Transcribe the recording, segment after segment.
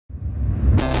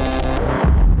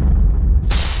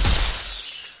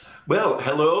Well,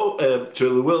 hello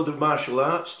to the world of martial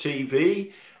arts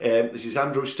TV. This is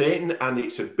Andrew Staton, and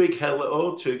it's a big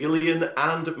hello to Gillian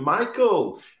and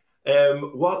Michael.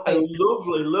 What a Hey,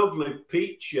 lovely, lovely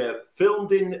picture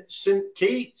filmed in St.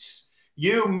 Kitts.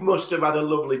 You must have had a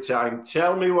lovely time.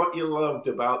 Tell me what you loved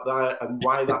about that and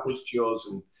why that was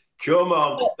chosen. Come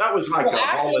on, well, that was like well, a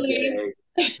actually, holiday.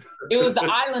 it was the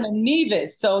island of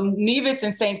Nevis. So Nevis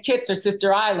and St. Kitts are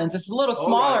sister islands. It's a little All right.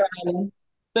 smaller island,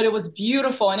 but it was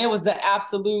beautiful and it was the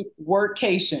absolute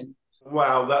workation.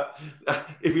 Wow, that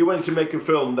if you wanted to make a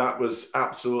film, that was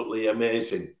absolutely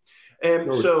amazing.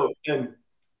 No,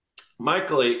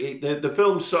 Michael, the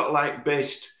film's sort of like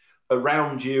based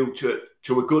around you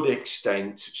to a good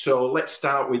extent. So let's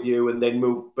start with you and then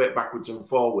move a bit backwards and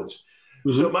forwards.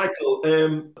 So, mhm.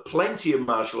 Michael, plenty of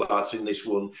martial arts in this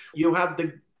one. You had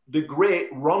the great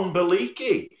Ron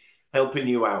Balicki helping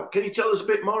you out. Can you tell us a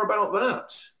bit more about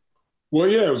that? Well,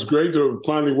 yeah, it was great to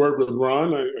finally work with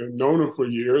Ron. I've known him for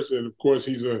years, and of course,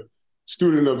 he's a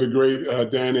student of the great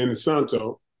Dan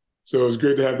Inosanto. So it was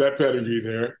great to have that pedigree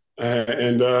there.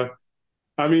 And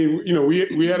I mean,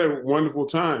 we had a wonderful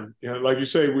time. Like you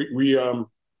say,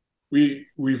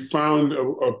 we found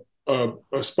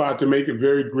a spot to make it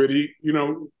very gritty.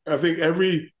 I think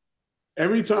every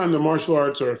time the martial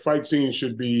arts or fight scene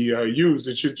should be used,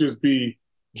 it should just be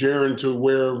gerund to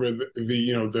wherever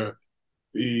the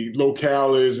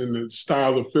locale is and the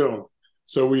style of film.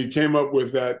 So we came up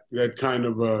with that kind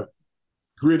of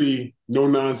gritty, no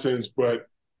nonsense, but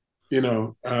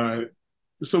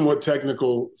somewhat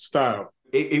technical style.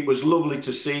 It was lovely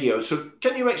to see you. So,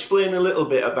 can you explain a little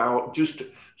bit about just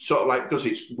sort of like because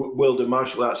it's World of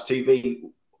Martial Arts TV?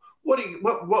 What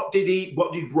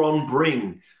did Ron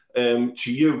bring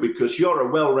to you? Because you're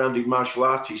a well-rounded martial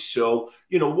artist. So,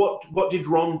 what did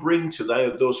Ron bring to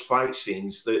those fight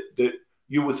scenes that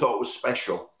you would thought was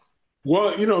special?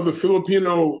 Well, the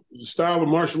Filipino style of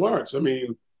martial arts. I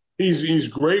mean, he's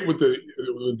great with the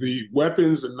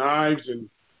weapons, the knives, and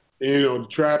the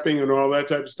trapping and all that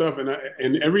type of stuff.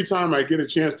 And every time I get a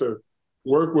chance to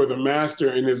work with a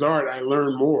master in his art, I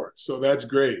learn more. So that's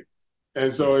great.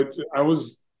 And so it's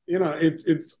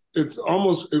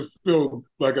almost it feels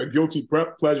like a guilty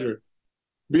pleasure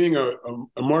being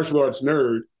a martial arts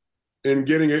nerd and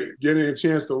getting a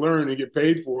chance to learn and get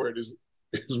paid for it is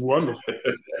wonderful.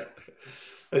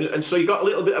 And so you got a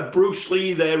little bit of Bruce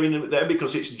Lee there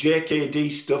because it's JKD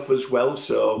stuff as well.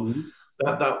 So Mhm.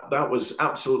 that was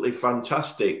absolutely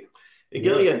fantastic. Yeah.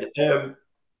 Gillian,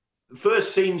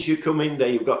 first scenes you come in there,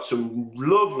 you've got some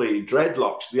lovely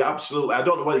dreadlocks. The absolute, I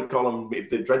don't know what you call them, if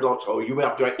they're dreadlocks or you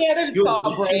have to, Yeah, they're just you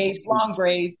called braids, long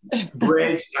braids.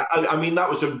 braids. I mean, that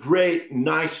was a great,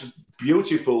 nice,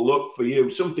 beautiful look for you,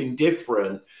 something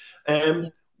different. Um,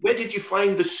 where did you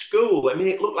find the school? I mean,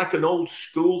 it looked like an old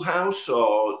schoolhouse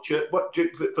or church,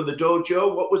 for the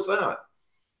dojo. What was that?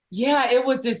 Yeah, it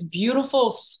was this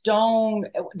beautiful stone.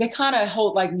 They kind of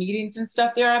hold like meetings and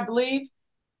stuff there, I believe.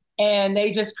 And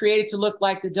they just created to look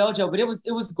like the dojo, but it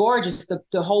was gorgeous.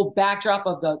 The whole backdrop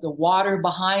of the water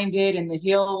behind it and the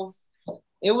hills.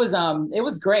 It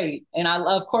was great. And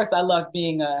of course I love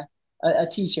being a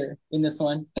teacher in this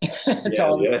one to Yeah,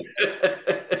 all the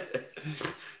yeah.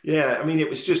 Yeah, I mean, it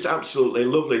was just absolutely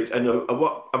lovely, and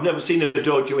what I've never seen a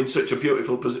dojo in such a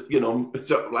beautiful,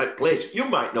 sort of like place. You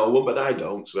might know one, but I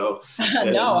don't. So,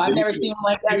 No, I've never the, seen them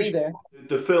like that either.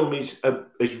 the film is a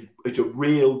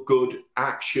real good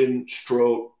action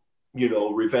stroke,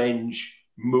 revenge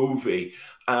movie,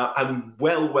 and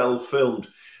well filmed.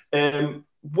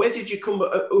 Where did you come?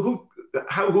 Who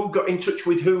got in touch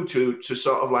with who to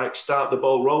sort of like start the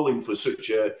ball rolling for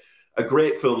such a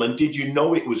great film? And did you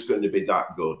know it was going to be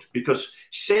that good? Because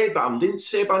didn't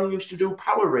Saban used to do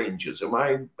Power Rangers? Am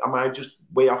I just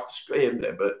way off the screen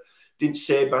there? But didn't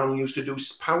Saban used to do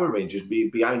Power Rangers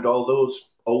behind all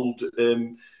those old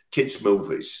kids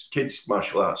movies, kids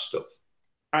martial arts stuff?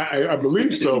 I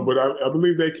believe so, but I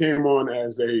believe they came on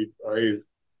as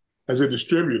a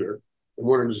distributor,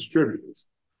 one of the distributors.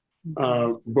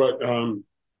 But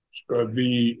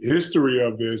the history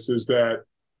of this is that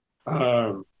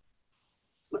um,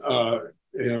 uh,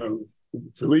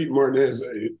 Philippe Martinez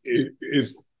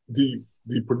is the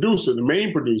producer, the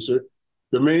main producer,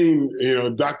 the main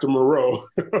Dr. Moreau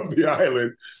of the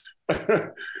island,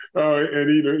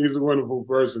 and he's a wonderful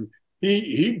person.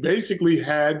 He basically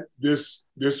had this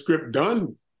script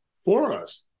done for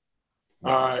us.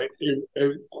 Wow.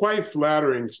 Quite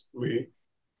flatteringly,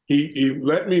 he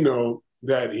let me know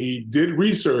that he did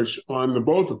research on the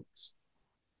both of us,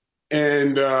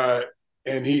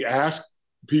 and he asked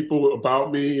people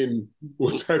about me and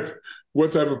what type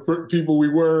of people we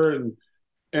were, and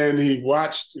and he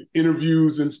watched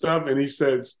interviews and stuff, and he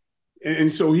says,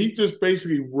 and so he just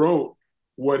basically wrote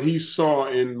what he saw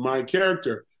in my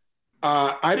character.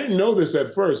 I didn't know this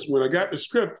at first. When I got the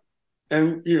script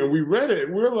and, we read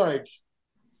it, we're like,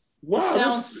 wow. It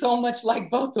sounds so much like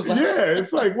both of us. Yeah,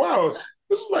 it's like, wow,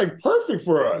 this is like perfect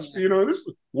for us.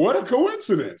 What a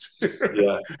coincidence.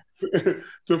 Yeah.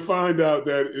 To find out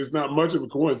that it's not much of a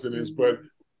coincidence, but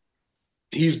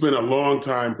he's been a long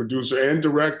time producer and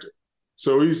director.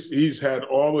 So he's had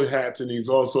all the hats, and he's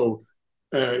also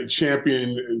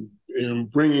championed in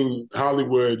bringing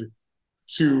Hollywood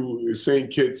to St.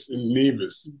 Kitts and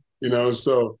Nevis,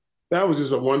 so that was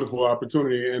just a wonderful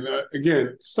opportunity. And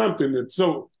again, something that's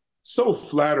so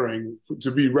flattering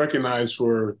to be recognized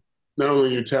for not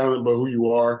only your talent, but who you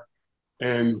are,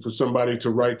 and for somebody to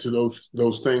write to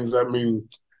those things. I mean,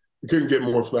 you couldn't get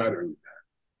more flattering than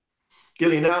that.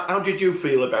 Gillian, how did you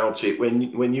feel about it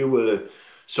when you were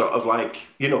sort of like,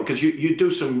 because you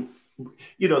do some,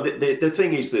 the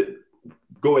thing is that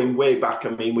going way back, I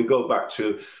mean, we go back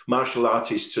to martial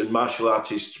artists and martial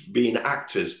artists being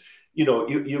actors.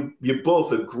 You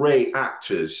both are great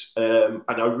actors, and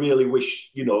I really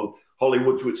wish,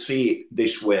 Hollywood would see it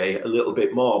this way a little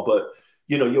bit more. But,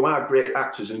 you are great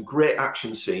actors and great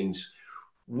action scenes.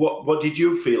 What did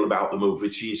you feel about the movie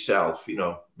to yourself,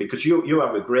 because you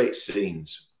have a great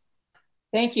scenes.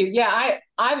 Thank you. Yeah,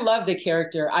 I love the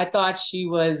character. I thought she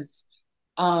was,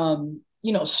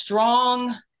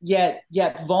 strong,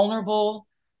 yet vulnerable.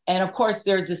 And of course,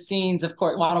 there's the scenes, of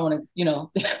course, well, I don't want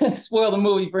to, spoil the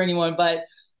movie for anyone, but,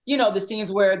 the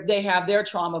scenes where they have their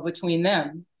trauma between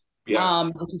them,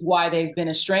 which is why they've been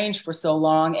estranged for so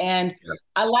long. And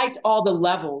I liked all the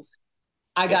levels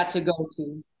I got to go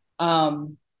to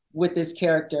with this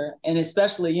character. And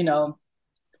especially, I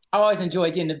always enjoy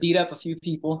getting to beat up a few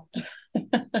people.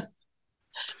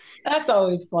 That's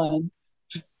always fun.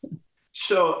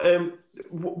 So,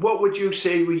 what would you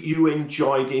say you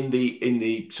enjoyed in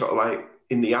the sort of like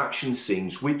in the action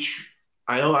scenes? Which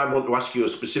I know I want to ask you a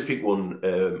specific one,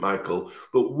 Michael,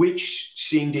 but which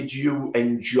scene did you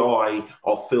enjoy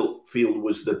or feel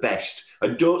was the best?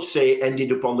 And don't say it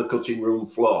ended up on the cutting room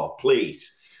floor,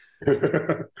 please.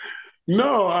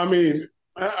 No, I mean,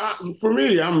 for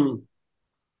me,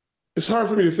 it's hard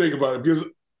for me to think about it because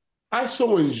I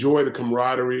so enjoy the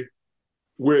camaraderie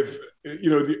with,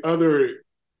 the other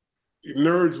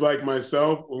nerds like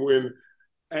myself. When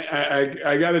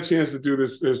I got a chance to do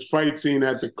this fight scene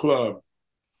at the club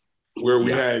where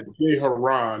we had Jay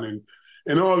Haran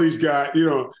and all these guys,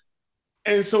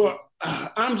 and so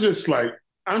I'm just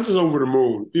over the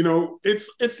moon.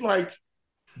 It's like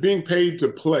being paid to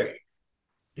play.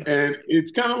 And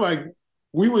it's kind of like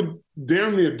we would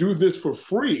damn near do this for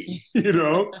free,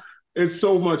 It's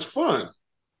so much fun.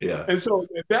 Yeah. And so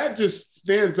that just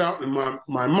stands out in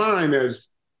my mind as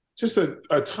just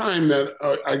a time that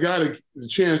I got a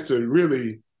chance to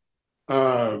really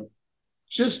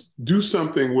just do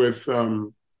something with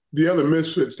the other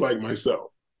misfits like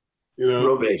myself.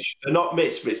 Rubbish. They're not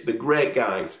misfits. They're great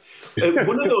guys.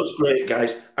 One of those great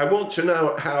guys, I want to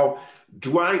know how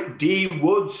Dwight D.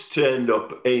 Woods turned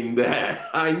up in there.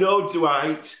 I know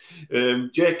Dwight,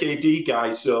 JKD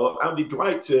guy, so how did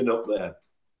Dwight turn up there?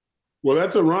 Well,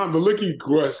 that's a Ron Balicki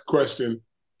question,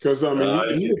 because,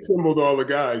 he assembled all the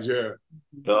guys, yeah.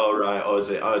 All right, or is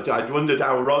it? I wondered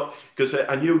how Ron, because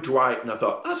I knew Dwight, and I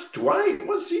thought, that's Dwight,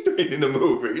 what's he doing in the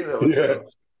movie? Yeah.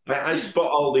 So I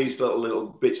spot all these little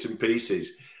bits and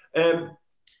pieces. Gillian,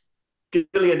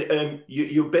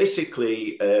 you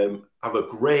basically have a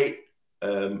great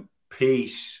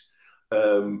piece,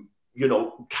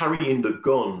 carrying the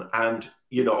gun, and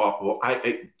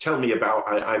tell me about.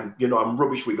 I'm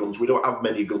rubbish with guns. We don't have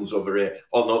many guns over here,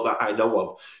 or not that I know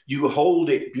of. You hold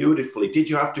it beautifully. Did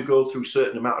you have to go through a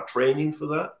certain amount of training for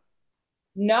that?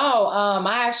 No,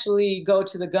 I actually go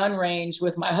to the gun range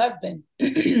with my husband.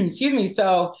 Excuse me.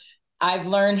 So I've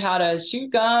learned how to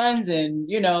shoot guns and,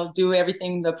 do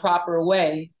everything the proper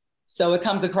way. So it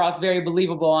comes across very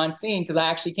believable on scene because I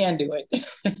actually can do it.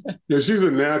 Yeah, she's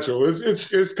a natural.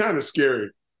 It's kind of scary.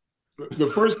 The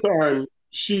first time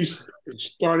she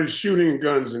started shooting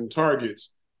guns and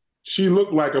targets, she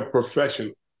looked like a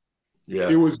professional. Yeah,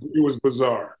 it was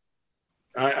bizarre.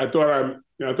 I thought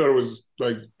it was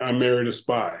like I married a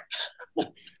spy. I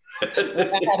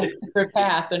had a secret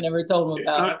pass I never told him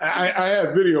about. I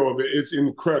have video of it. It's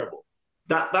incredible.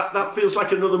 That feels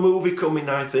like another movie coming,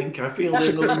 I think. I feel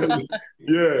another movie.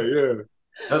 Yeah.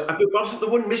 Wasn't the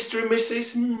one Mr. and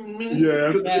Mrs.?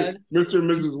 Yeah, Mr. and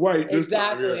Mrs. White.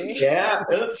 Exactly. Yeah,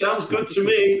 sounds good to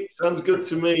me. Sounds good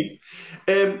to me.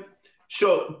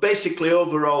 So basically,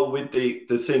 overall, with the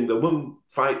thing, the one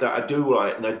fight that I do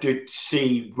like, and I did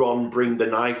see Ron bring the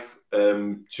knife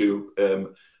to, I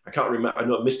can't remember, I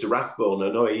know Mr. Rathbone,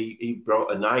 I know he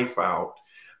brought a knife out,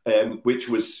 which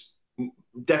was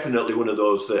definitely one of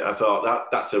those that I thought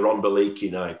that's a Ron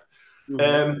Balicki knife.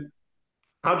 Mm-hmm.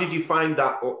 How did you find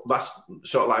that last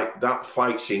sort of like that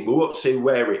fight scene? We won't say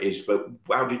where it is, but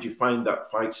how did you find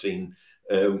that fight scene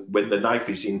when the knife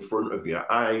is in front of you?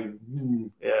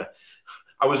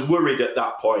 I was worried at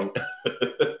that point.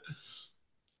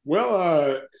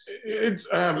 Well, it's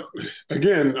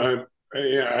again,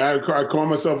 I call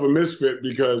myself a misfit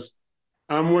because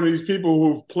I'm one of these people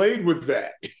who've played with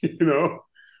that.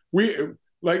 We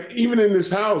like even in this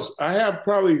house, I have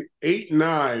probably 8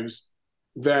 knives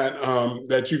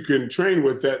that you can train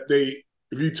with. That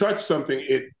if you touch something,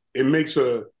 it makes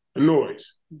a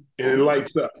noise and it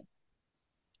lights up.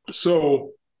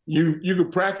 So you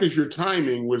could practice your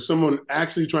timing with someone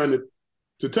actually trying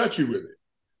to touch you with it.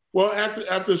 Well,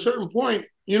 after a certain point,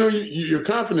 your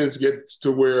confidence gets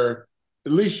to where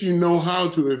at least you know how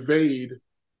to evade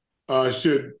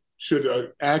should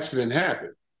an accident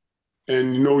happen,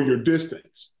 and you know your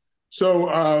distance. So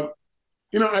I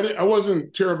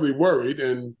wasn't terribly worried,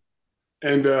 and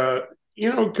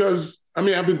because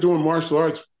I've been doing martial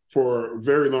arts for a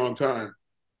very long time,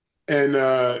 and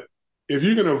if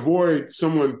you can avoid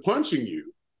someone punching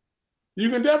you, you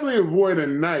can definitely avoid a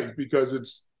knife because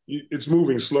it's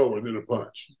moving slower than a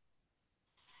punch.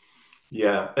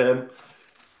 Yeah.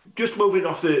 Just moving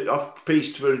off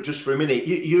piece for a minute,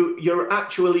 you're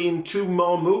actually in 2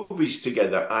 more movies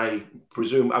together, I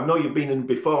presume. I know you've been in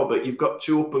before, but you've got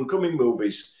 2 up and coming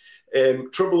movies,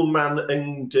 Trouble Man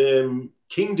and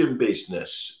Kingdom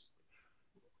Business.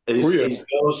 Is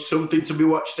those something to be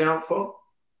watched out for?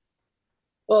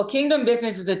 Well, Kingdom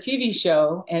Business is a TV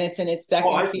show, and it's in its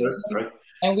 2nd season, right.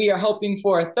 And we are hoping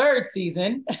for a 3rd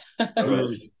season.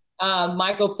 Right.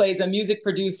 Michael plays a music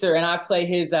producer, and I play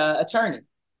his attorney.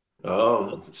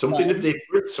 Oh, something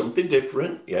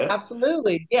different. Yeah,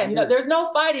 absolutely. Yeah, there's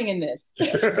no fighting in this.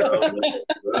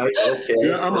 Right. Okay.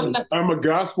 Yeah, I'm a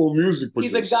gospel music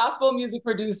producer. He's a gospel music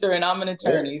producer, and I'm an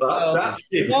attorney. So that's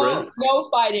different. No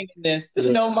fighting in this.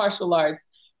 No martial arts.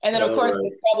 And then, of course,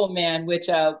 The Trouble Man, which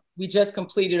we just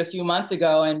completed a few months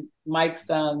ago, and Mike's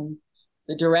the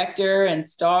director and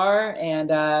star,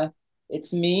 and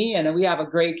it's me, and we have a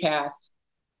great cast.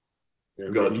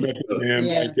 Good. Mike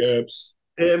Epps.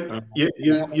 You've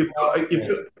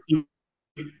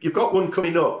got one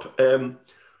coming up.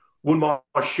 One more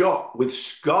shot with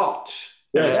Scott.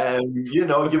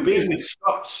 You've been with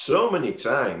Scott so many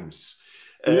times.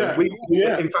 In fact,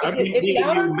 me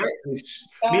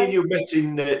and you met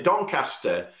in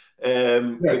Doncaster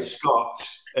with Scott,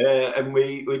 and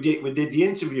we did the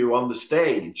interview on the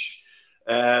stage,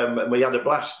 and we had a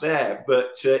blast there.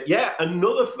 But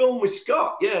another film with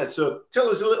Scott. Yeah, so tell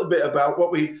us a little bit about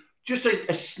just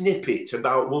a snippet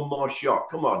about One More Shot.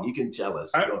 Come on, you can tell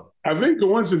us. I think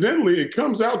coincidentally it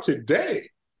comes out today.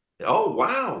 Oh,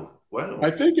 wow.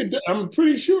 I think I'm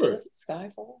pretty sure. Is it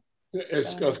Skyfall?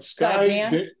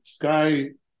 Sky.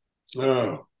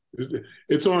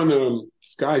 It's on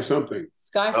Sky something.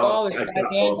 Skyfall or Sky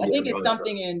Dance. I think it's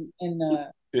something in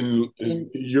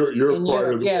your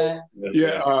part of the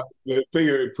the thing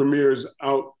that premieres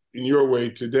out in your way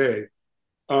today.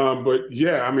 But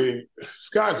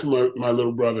Scott's my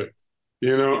little brother.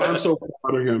 I'm so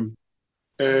proud of him.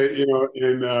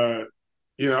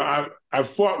 I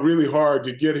fought really hard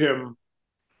to get him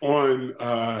on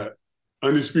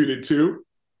Undisputed 2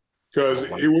 because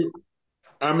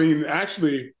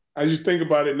actually, I just think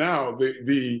about it now.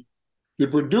 The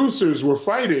producers were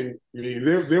fighting me.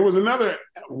 There was another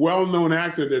well-known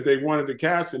actor that they wanted to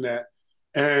cast in that,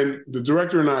 and the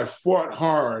director and I fought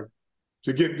hard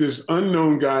to get this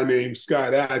unknown guy named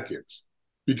Scott Adkins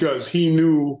because he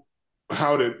knew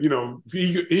how to,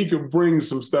 he could bring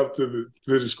some stuff to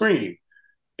the screen.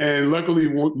 And luckily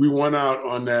we won out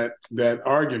on that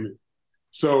argument.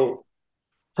 So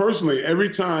personally, every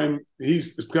time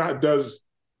Scott does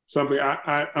something,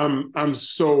 I'm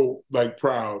so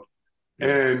proud.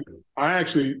 And I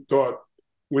actually thought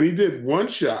when he did One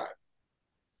Shot,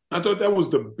 I thought that was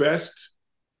the best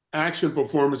action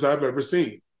performance I've ever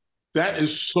seen. That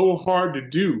is so hard to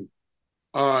do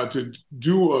a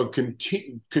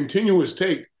continuous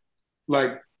take,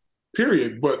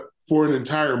 period. But for an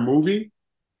entire movie,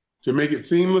 to make it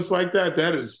seamless like that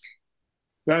is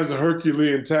a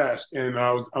Herculean task. And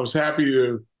I was happy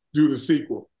to do the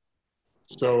sequel.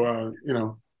 So,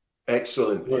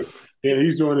 Excellent. Yeah,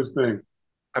 he's doing his thing.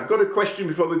 I've got a question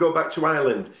before we go back to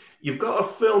Ireland. You've got a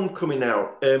film coming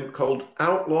out called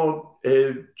Outlaw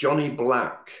Johnny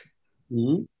Black.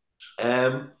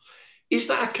 Mm-hmm. Is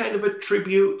that a kind of a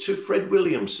tribute to Fred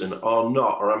Williamson or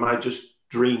not? Or am I just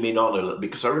dreaming on a little?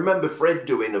 Because I remember Fred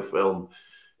doing a film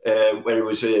where he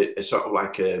was a sort of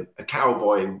like a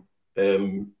cowboy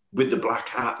with the black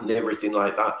hat and everything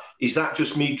like that. Is that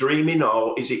just me dreaming,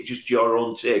 or is it just your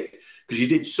own take? Because you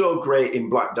did so great in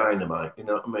Black Dynamite, you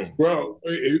know what I mean? Well,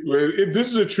 this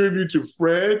is a tribute to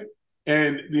Fred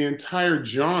and the entire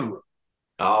genre.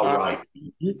 All right.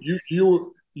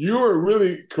 You are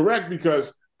really correct,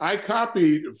 because I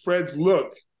copied Fred's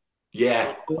look.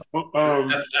 Yeah.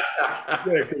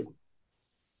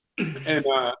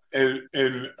 Yeah,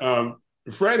 and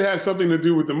Fred has something to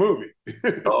do with the movie.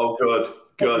 Oh, good.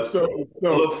 So, I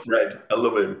love Fred. I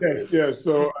love him. Yes.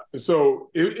 So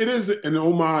it is an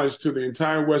homage to the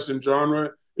entire Western genre.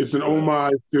 It's an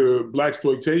homage to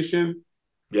blaxploitation.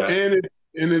 Yeah. And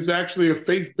it's actually a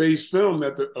faith-based film,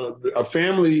 that a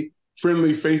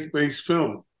family-friendly faith-based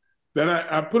film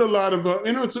that I put a lot of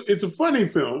it's a funny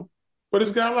film, but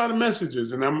it's got a lot of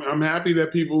messages, and I'm happy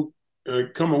that people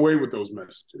come away with those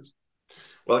messages.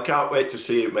 Well, I can't wait to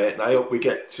see it, mate. And I hope we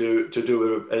get to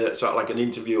do a sort of like an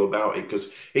interview about it,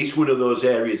 because it's one of those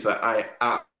areas that I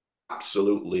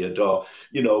absolutely adore.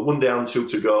 You know, One Down, Two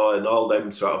to Go, and all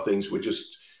them sort of things.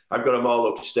 I've got them all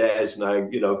upstairs, and I,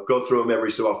 go through them every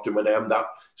so often when I'm that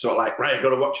sort of like, right, I've got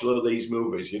to watch a lot of these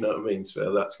movies. You know what I mean?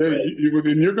 So that's great.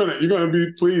 And you're gonna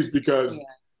be pleased, because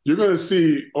you're gonna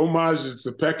see homages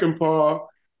to Peckinpah,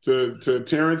 to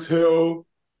Terrence Hill,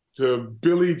 to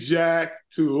Billy Jack,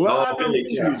 to a lot of Billy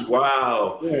movies.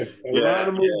 Wow. Yes, a lot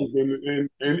of movies.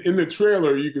 And in the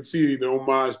trailer, you can see the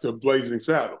homage to Blazing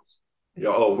Saddles.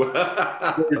 Oh,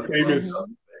 very famous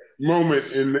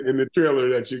moment in the trailer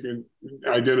that you can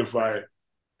identify it.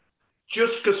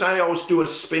 Just because I always do a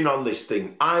spin on this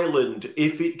thing, Island,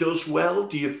 if it does well,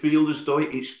 do you feel as though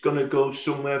it's going to go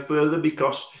somewhere further?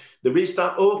 Because there is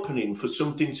that opening for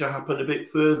something to happen a bit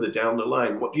further down the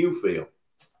line. What do you feel?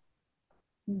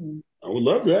 I would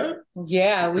love that.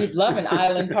 Yeah, we'd love an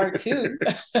Island Part 2.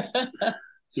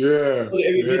 Yeah.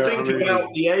 If you think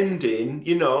about the ending,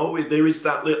 there is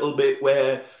that little bit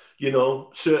where,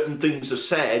 certain things are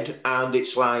said, and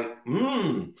it's like,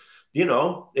 the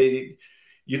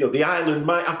island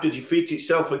might have to defeat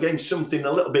itself against something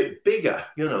a little bit bigger,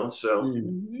 so.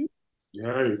 Mm-hmm.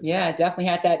 Right. Yeah, definitely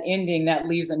had that ending that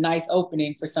leaves a nice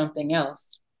opening for something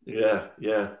else. Yeah.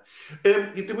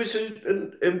 There was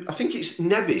I think it's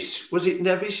Nevis. Was it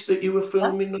Nevis that you were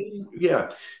filming?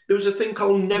 Yeah. There was a thing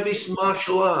called Nevis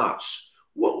Martial Arts.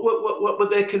 What were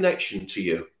their connection to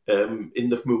you in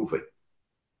the movie?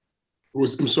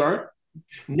 I'm sorry?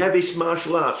 Nevis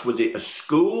Martial Arts, was it a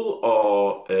school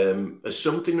or a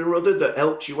something or other that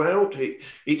helped you out?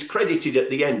 It's credited at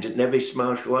the end at Nevis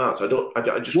Martial Arts. I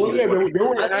just there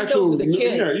were actual, the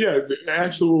kids. the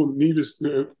actual Nevis,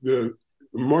 the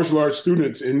martial arts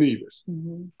students in Nevis.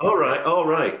 Mm-hmm. All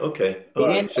right, okay. All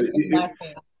right. So,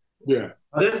 yeah.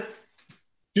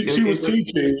 She was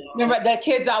teaching. Remember the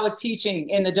kids I was teaching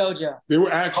in the dojo? They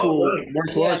were actual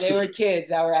martial arts. They were kids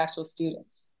that were actual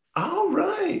students. Oh,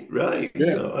 right.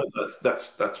 Yeah. So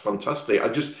that's fantastic. I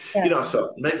just, I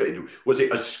thought, maybe, was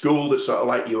it a school that sort of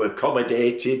like you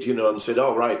accommodated, and said,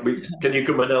 all right, can you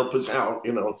come and help us out,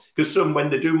 because when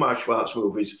they do martial arts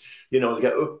movies, they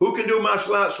go, who can do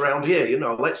martial arts around here?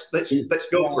 Let's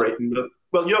go for it. And,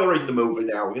 well, you're in the movie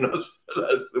now, That's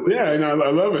the way. Yeah, and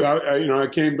I love it. I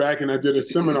came back and I did a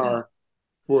seminar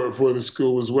for the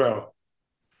school as well.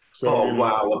 So,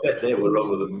 wow. I bet they were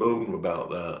over the moon about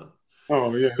that.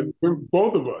 Oh, yeah,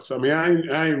 both of us. I mean,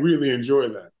 I really enjoy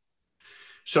that.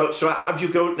 So have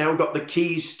you now got the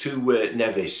keys to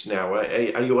Nevis now?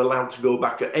 Are you allowed to go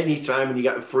back at any time and you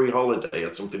get a free holiday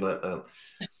or something like that?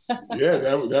 Yeah,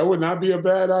 that would not be a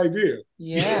bad idea.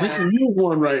 Yeah. We can use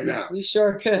one right now. We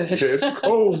sure could. It's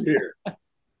cold here.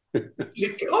 Is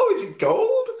it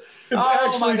cold? It's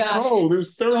actually cold.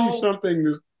 It's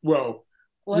 30-something.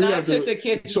 When I took the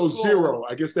kids to school, zero.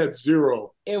 I guess that's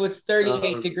zero. It was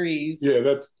 38 degrees.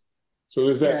 Yeah,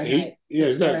 is that 8? Yeah,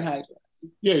 it's Fahrenheit.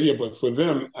 Yeah, but for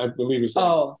them, I believe it's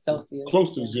Celsius.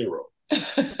 Close to zero.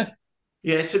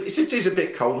 Yes, it is a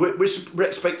bit cold. We're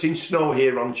expecting snow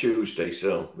here on Tuesday,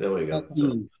 so there we go. Okay.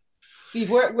 So. See,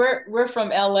 we're from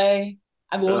LA.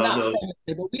 Not from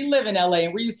LA, but we live in LA,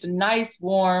 and we're used to nice,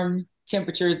 warm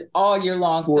temperatures all year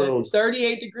long. Spoiled. So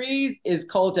 38 degrees is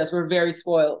cold to us. We're very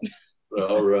spoiled.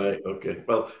 All right. Okay.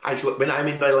 Well, actually, when I'm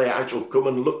in LA, I shall come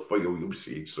and look for you. You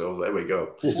see. So there we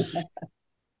go.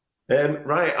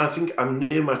 Right. I think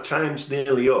my time's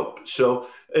nearly up. So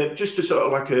just to sort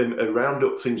of like a round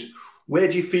up things, where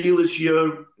do you feel as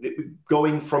you're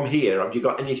going from here? Have you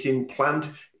got anything planned?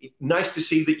 Nice to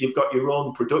see that you've got your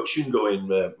own production going,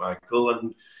 Michael,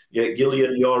 and yeah,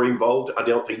 Gillian, you're involved. I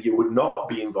don't think you would not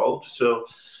be involved. So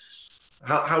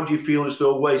how do you feel as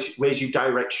though, where's your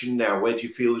direction now? Where do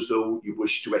you feel as though you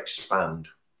wish to expand?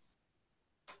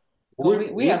 Well,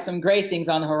 we have some great things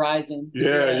on the horizon.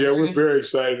 Yeah, we're very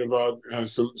excited about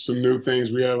some new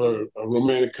things. We have a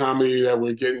romantic comedy that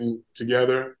we're getting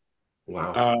together.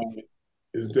 Wow.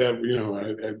 Is that,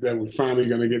 that we're finally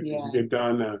going to get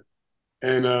done.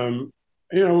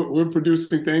 We're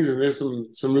producing things, and there's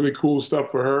some really cool stuff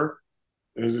for her.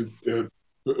 There's a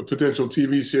potential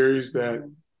TV series that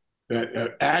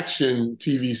action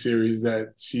TV series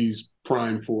that she's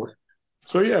primed for.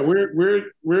 So yeah,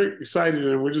 we're excited,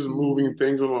 and we're just moving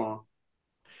things along.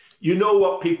 You know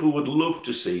what people would love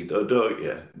to see, though, don't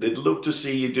you? They'd love to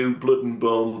see you do Blood and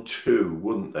Bone 2,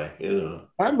 wouldn't they?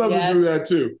 I'd love to do that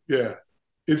too. Yeah,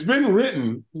 it's been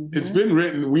written. Mm-hmm. It's been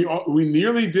written. We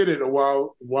nearly did it a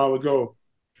while ago.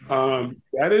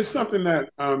 That is something that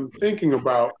I'm thinking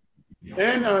about.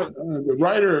 And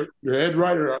the head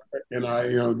writer, and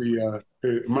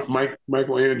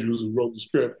Michael Andrews, who wrote the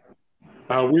script.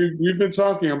 We've been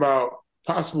talking about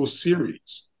possible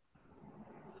series,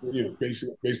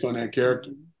 based on that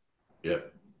character. Yeah.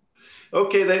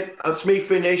 Okay, then that's me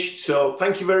finished. So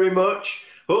thank you very much.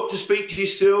 Hope to speak to you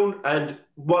soon. And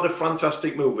what a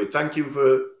fantastic movie! Thank you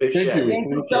for sharing. Thank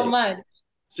you so much.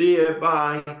 See you.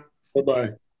 Bye.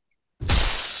 Bye-bye.